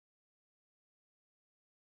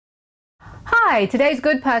Hi, today's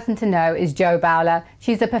good person to know is Jo Boaler.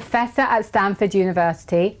 She's a professor at Stanford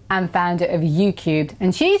University and founder of U-Cubed,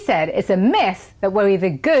 and she said it's a myth that we're either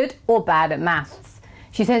good or bad at maths.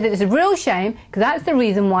 She says it's a real shame because that's the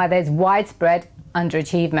reason why there's widespread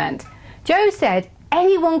underachievement. Jo said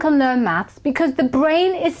anyone can learn maths because the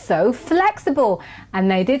brain is so flexible, and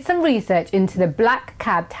they did some research into the black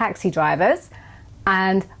cab taxi drivers,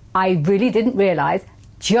 and I really didn't realise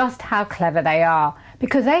just how clever they are,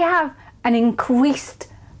 because they have an increased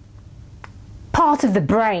part of the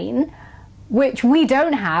brain which we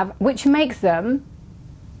don't have, which makes them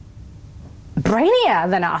brainier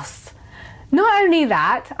than us. Not only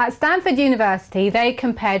that, at Stanford University they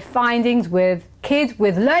compared findings with kids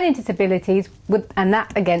with learning disabilities and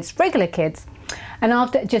that against regular kids, and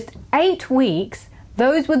after just 8 weeks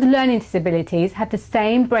those with learning disabilities had the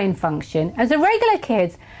same brain function as the regular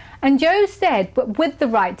kids. And Jo said, but with the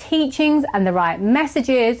right teachings and the right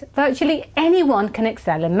messages, virtually anyone can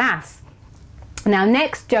excel in maths. Now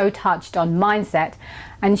next, Jo touched on mindset,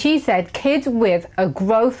 and she said kids with a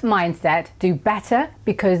growth mindset do better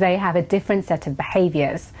because they have a different set of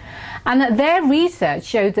behaviours, and that their research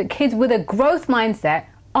showed that kids with a growth mindset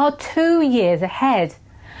are 2 years ahead.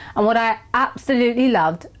 And what I absolutely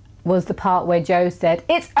loved was the part where Jo said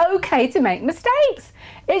it's okay to make mistakes.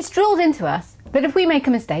 It's drilled into us that if we make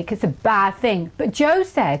a mistake, it's a bad thing. But Jo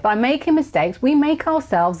said by making mistakes, we make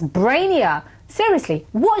ourselves brainier. Seriously,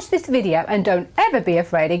 watch this video and don't ever be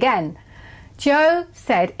afraid again. Jo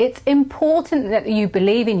said it's important that you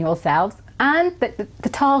believe in yourselves and that the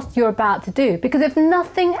task you're about to do, because if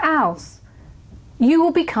nothing else, you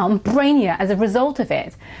will become brainier as a result of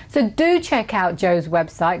it. So do check out Jo's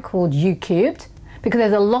website called U-Cubed, because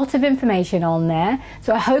there's a lot of information on there.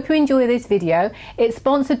 So I hope you enjoy this video. It's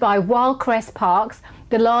sponsored by Wildcrest Parks,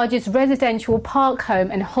 the largest residential park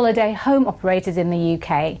home and holiday home operators in the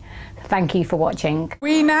UK. Thank you for watching.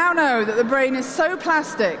 We now know that the brain is so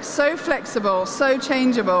plastic, so flexible, so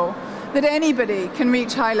changeable, that anybody can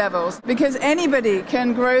reach high levels, because anybody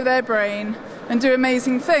can grow their brain and do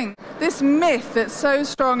amazing things. This myth that's so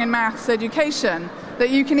strong in maths education,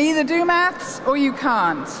 that you can either do maths or you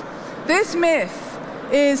can't. This myth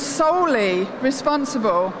is solely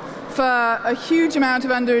responsible for a huge amount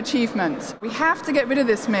of underachievement. We have to get rid of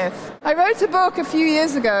this myth. I wrote a book a few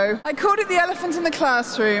years ago. I called it The Elephant in the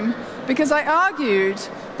Classroom because I argued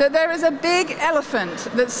that there is a big elephant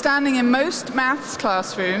that's standing in most maths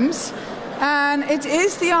classrooms, and it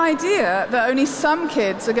is the idea that only some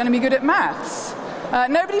kids are going to be good at maths.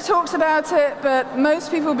 Nobody talks about it, but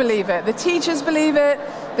most people believe it. The teachers believe it,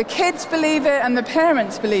 the kids believe it, and the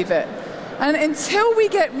parents believe it. And until we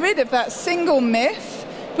get rid of that single myth,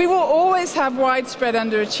 we will always have widespread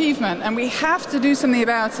underachievement, and we have to do something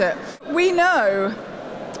about it. We know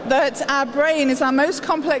that our brain is our most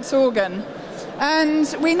complex organ,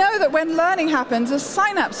 and we know that when learning happens, a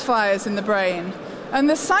synapse fires in the brain. And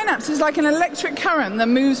the synapse is like an electric current that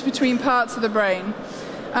moves between parts of the brain.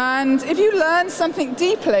 And if you learn something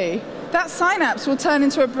deeply, that synapse will turn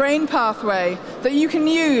into a brain pathway that you can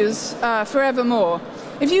use forevermore.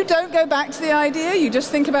 If you don't go back to the idea, you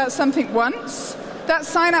just think about something once, that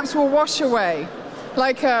synapse will wash away,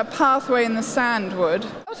 like a pathway in the sand would.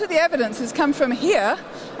 A lot of the evidence has come from here,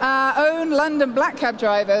 our own London black cab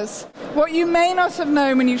drivers. What you may not have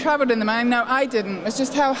known when you travelled in them, I know I didn't, was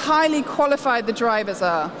just how highly qualified the drivers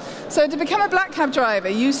are. So to become a black cab driver,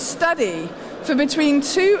 you study for between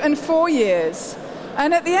 2 and 4 years.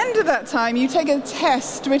 And at the end of that time, you take a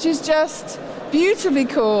test, which is just beautifully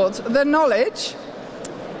called the knowledge.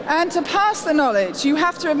 And to pass the knowledge, you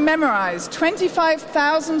have to have memorised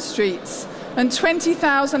 25,000 streets and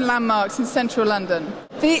 20,000 landmarks in central London.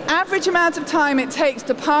 The average amount of time it takes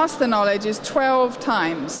to pass the knowledge is 12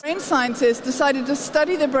 times. Brain scientists decided to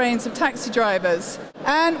study the brains of taxi drivers,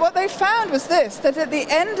 and what they found was this, that at the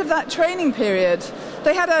end of that training period,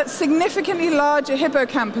 they had a significantly larger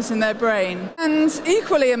hippocampus in their brain. And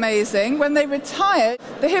equally amazing, when they retired,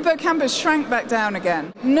 the hippocampus shrank back down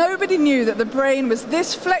again. Nobody knew that the brain was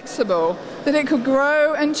this flexible, that it could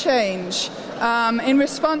grow and change in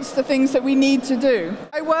response to things that we need to do.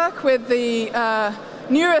 I work with the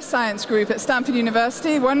neuroscience group at Stanford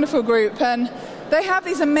University, wonderful group, and they have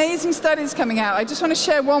these amazing studies coming out. I just want to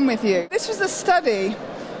share one with you. This was a study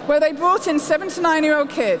where they brought in 7 to 9-year-old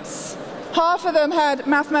kids. Half of them had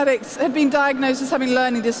been diagnosed as having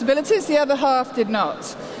learning disabilities, the other half did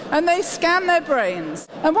not. And they scanned their brains.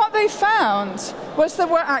 And what they found was there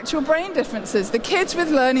were actual brain differences. The kids with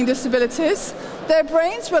learning disabilities, their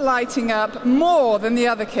brains were lighting up more than the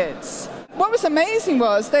other kids. What was amazing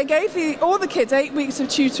was they gave all the kids 8 weeks of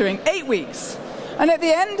tutoring, 8 weeks. And at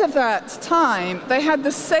the end of that time, they had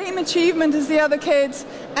the same achievement as the other kids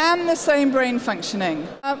and the same brain functioning.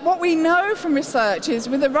 What we know from research is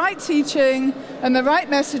with the right teaching and the right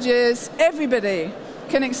messages, everybody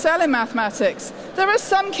can excel in mathematics. There are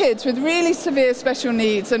some kids with really severe special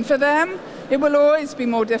needs, and for them, it will always be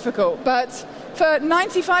more difficult. But for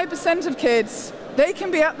 95% of kids, they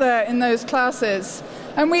can be up there in those classes.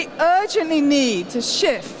 And we urgently need to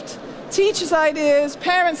shift teachers' ideas,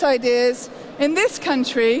 parents' ideas, in this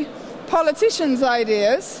country, politicians'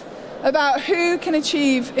 ideas about who can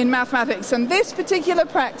achieve in mathematics. And this particular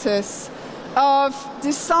practice of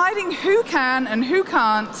deciding who can and who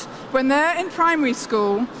can't when they're in primary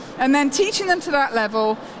school and then teaching them to that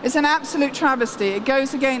level is an absolute travesty. It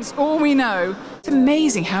goes against all we know. It's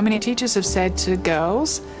amazing how many teachers have said to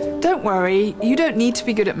girls, don't worry, you don't need to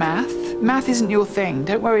be good at math. Math isn't your thing,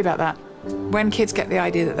 don't worry about that. When kids get the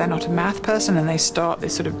idea that they're not a math person and they start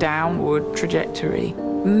this sort of downward trajectory,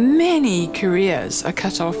 many careers are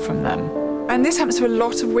cut off from them. And this happens to a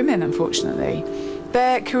lot of women, unfortunately.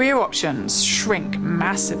 Their career options shrink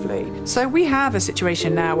massively. So we have a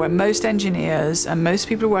situation now where most engineers and most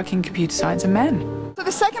people working in computer science are men. So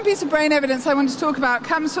the second piece of brain evidence I want to talk about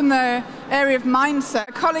comes from the area of mindset.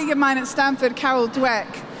 A colleague of mine at Stanford, Carol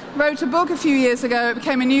Dweck, wrote a book a few years ago. It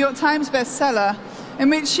became a New York Times bestseller,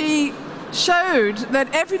 in which she showed that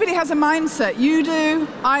everybody has a mindset. You do,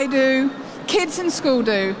 I do, kids in school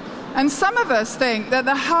do. And some of us think that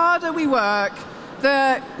the harder we work,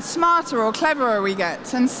 the smarter or cleverer we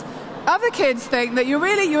get. And other kids think that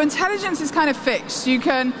your intelligence is kind of fixed. You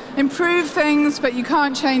can improve things, but you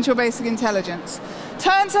can't change your basic intelligence.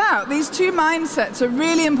 Turns out these two mindsets are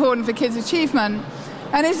really important for kids' achievement.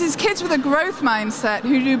 And it is kids with a growth mindset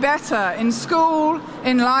who do better in school,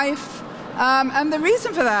 in life. And the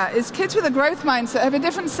reason for that is kids with a growth mindset have a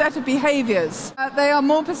different set of behaviors. They are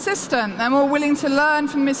more persistent, they're more willing to learn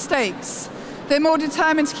from mistakes, they're more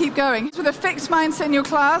determined to keep going. With a fixed mindset in your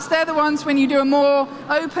class, they're the ones when you do a more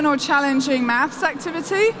open or challenging maths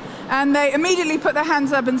activity, and they immediately put their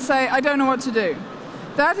hands up and say, I don't know what to do.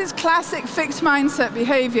 That is classic fixed mindset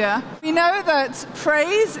behavior. We know that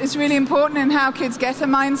praise is really important in how kids get a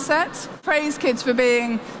mindset. Praise kids for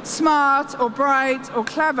being smart or bright or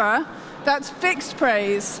clever. That's fixed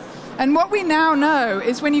praise. And what we now know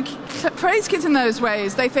is when you praise kids in those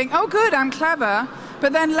ways, they think, oh good, I'm clever.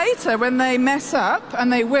 But then later when they mess up,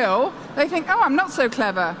 and they will, they think, oh, I'm not so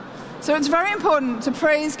clever. So it's very important to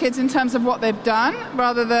praise kids in terms of what they've done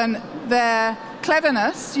rather than their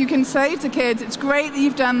cleverness. You can say to kids, it's great that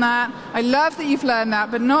you've done that, I love that you've learned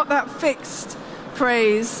that, but not that fixed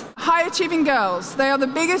praise. High achieving girls, they are the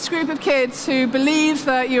biggest group of kids who believe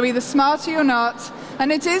that you're either smart or you're not,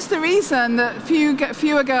 and it is the reason that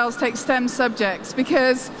fewer girls take STEM subjects,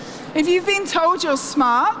 because if you've been told you're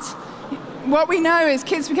smart, what we know is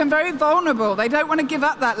kids become very vulnerable. They don't want to give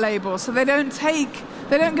up that label, so they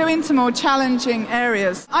don't go into more challenging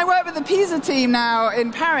areas. I work with the PISA team now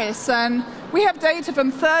in Paris, and we have data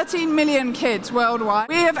from 13 million kids worldwide.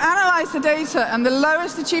 We have analysed the data, and the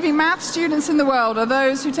lowest achieving maths students in the world are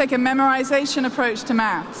those who take a memorisation approach to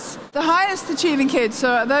maths. The highest achieving kids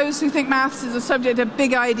are those who think maths is a subject of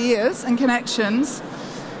big ideas and connections.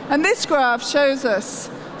 And this graph shows us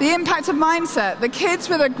the impact of mindset. The kids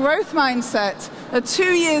with a growth mindset are 2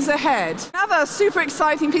 years ahead. Another super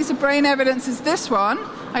exciting piece of brain evidence is this one.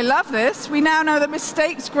 I love this. We now know that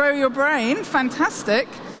mistakes grow your brain. Fantastic.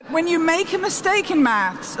 When you make a mistake in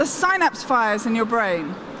maths, a synapse fires in your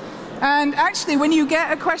brain. And actually, when you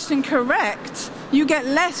get a question correct, you get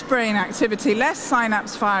less brain activity, less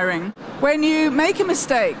synapse firing. When you make a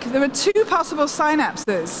mistake, there are two possible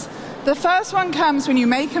synapses. The first one comes when you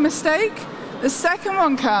make a mistake. The second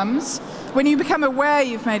one comes when you become aware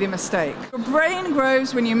you've made a mistake. Your brain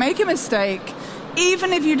grows when you make a mistake,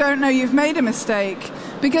 even if you don't know you've made a mistake,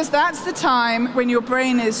 because that's the time when your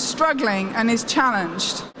brain is struggling and is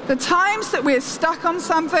challenged. The times that we're stuck on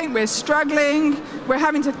something, we're struggling, we're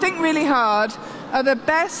having to think really hard, are the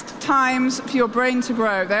best times for your brain to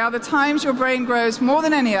grow. They are the times your brain grows more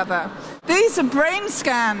than any other. These are brain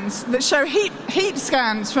scans that show heat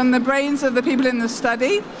scans from the brains of the people in the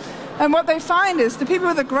study. And what they find is the people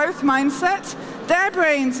with a growth mindset, their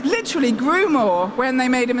brains literally grew more when they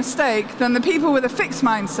made a mistake than the people with a fixed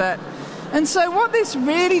mindset. And so what this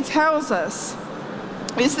really tells us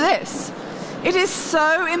is this. It is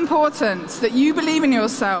so important that you believe in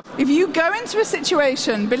yourself. If you go into a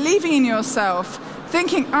situation believing in yourself,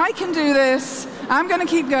 thinking, I can do this, I'm going to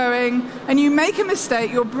keep going, and you make a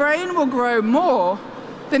mistake, your brain will grow more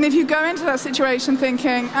than if you go into that situation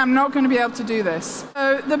thinking, I'm not going to be able to do this.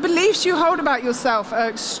 So the beliefs you hold about yourself are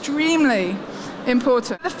extremely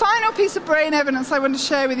important. The final piece of brain evidence I want to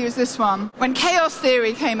share with you is this one. When chaos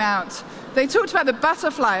theory came out, they talked about the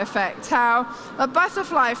butterfly effect, how a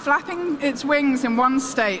butterfly flapping its wings in one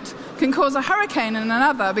state can cause a hurricane in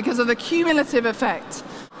another because of the cumulative effect.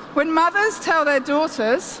 When mothers tell their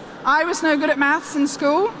daughters, I was no good at maths in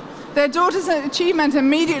school, their daughter's achievement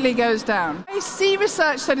immediately goes down. I see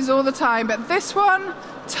research studies all the time, but this one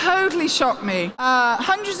totally shocked me.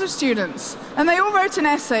 Hundreds of students, and they all wrote an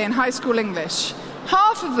essay in high school English.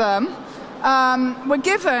 Half of them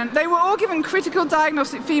they were all given critical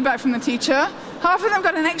diagnostic feedback from the teacher. Half of them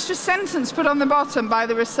got an extra sentence put on the bottom by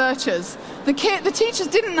the researchers. The teachers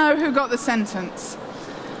didn't know who got the sentence.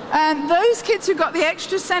 And those kids who got the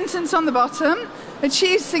extra sentence on the bottom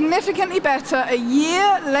achieved significantly better a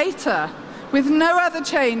year later with no other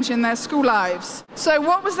change in their school lives. So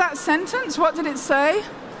what was that sentence? What did it say?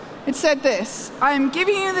 It said this: I am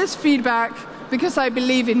giving you this feedback because I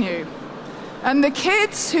believe in you. And the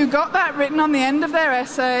kids who got that written on the end of their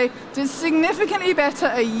essay did significantly better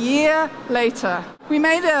a year later. We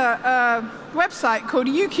made a website called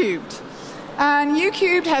YouCubed. And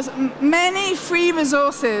YouCubed has many free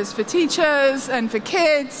resources for teachers and for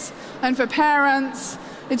kids and for parents.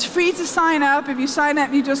 It's free to sign up. If you sign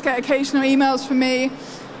up, you just get occasional emails from me.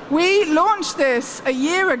 We launched this a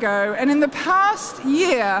year ago, and in the past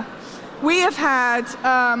year, we have had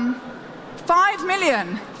 5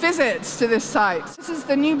 million visits to this site. This is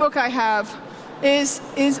the new book I have, is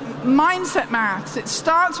Mindset Maths. It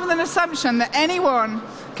starts with an assumption that anyone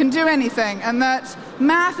can do anything, and that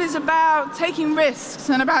math is about taking risks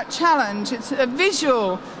and about challenge. It's a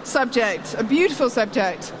visual subject, a beautiful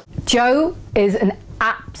subject. Jo is an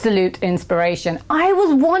absolute inspiration. I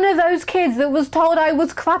was one of those kids that was told I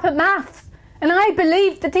was crap at maths, and I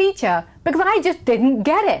believed the teacher because I just didn't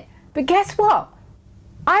get it. But guess what?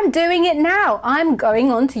 I'm doing it now. I'm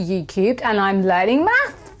going on to YouCubed and I'm learning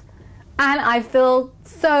maths, and I feel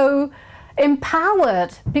so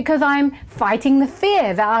empowered because I'm fighting the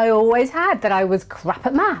fear that I always had that I was crap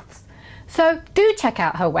at maths. So do check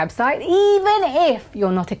out her website, even if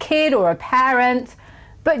you're not a kid or a parent,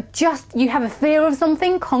 but just you have a fear of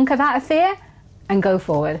something, conquer that fear and go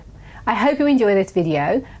forward. I hope you enjoy this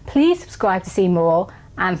video. Please subscribe to see more,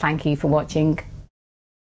 and thank you for watching.